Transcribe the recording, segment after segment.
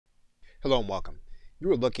Hello and welcome.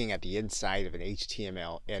 You are looking at the inside of an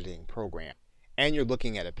HTML editing program, and you're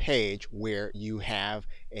looking at a page where you have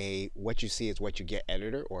a what you see is what you get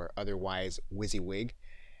editor, or otherwise Wysiwyg,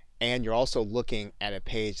 and you're also looking at a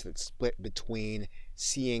page that's split between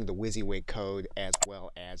seeing the Wysiwyg code as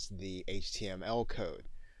well as the HTML code.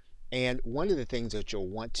 And one of the things that you'll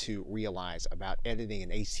want to realize about editing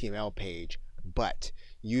an HTML page but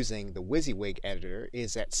using the Wysiwyg editor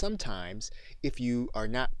is that sometimes if you are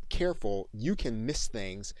not careful, you can miss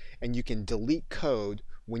things and you can delete code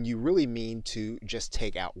when you really mean to just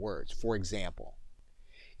take out words. For example,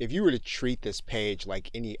 if you were to treat this page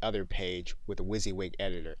like any other page with a Wysiwyg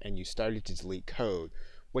editor and you started to delete code,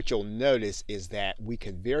 what you'll notice is that we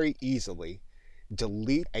could very easily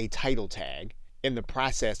delete a title tag in the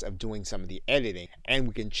process of doing some of the editing, and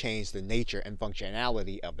we can change the nature and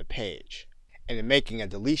functionality of the page. And in making a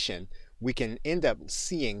deletion, we can end up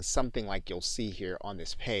seeing something like you'll see here on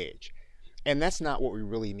this page. And that's not what we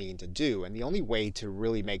really mean to do. And the only way to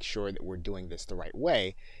really make sure that we're doing this the right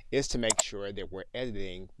way is to make sure that we're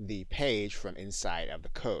editing the page from inside of the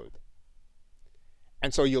code.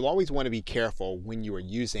 And so you'll always want to be careful when you are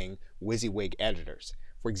using Wysiwyg editors.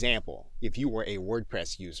 For example, if you were a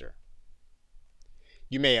WordPress user,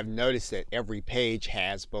 you may have noticed that every page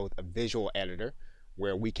has both a visual editor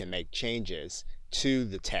where we can make changes to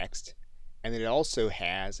the text, and it also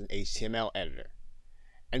has an HTML editor.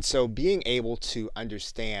 And so being able to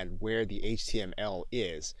understand where the HTML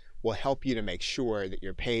is will help you to make sure that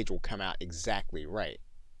your page will come out exactly right.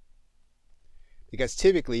 Because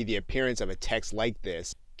typically the appearance of a text like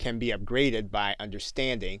this can be upgraded by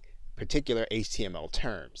understanding particular HTML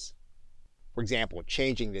terms. For example,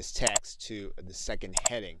 changing this text to the second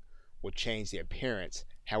heading will change the appearance.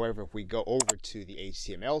 However, if we go over to the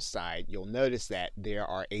HTML side, you'll notice that there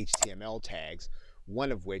are HTML tags,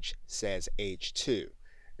 one of which says H2.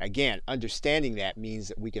 Again, understanding that means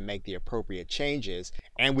that we can make the appropriate changes,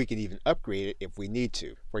 and we can even upgrade it if we need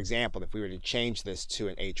to. For example, if we were to change this to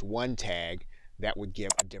an H1 tag, that would give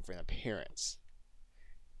a different appearance.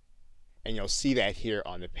 And you'll see that here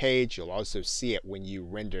on the page. You'll also see it when you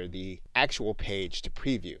render the actual page to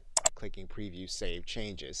preview. By clicking Preview Save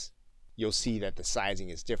Changes, you'll see that the sizing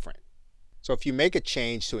is different. So if you make a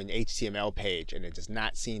change to an HTML page and it does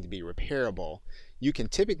not seem to be repairable, you can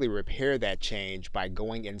typically repair that change by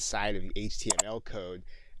going inside of the HTML code,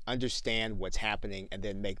 understand what's happening, and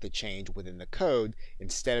then make the change within the code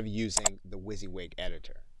instead of using the Wysiwyg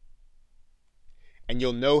editor. And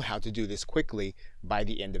you'll know how to do this quickly by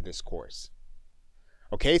the end of this course.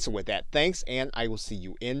 Okay, so with that, thanks, and I will see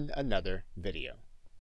you in another video.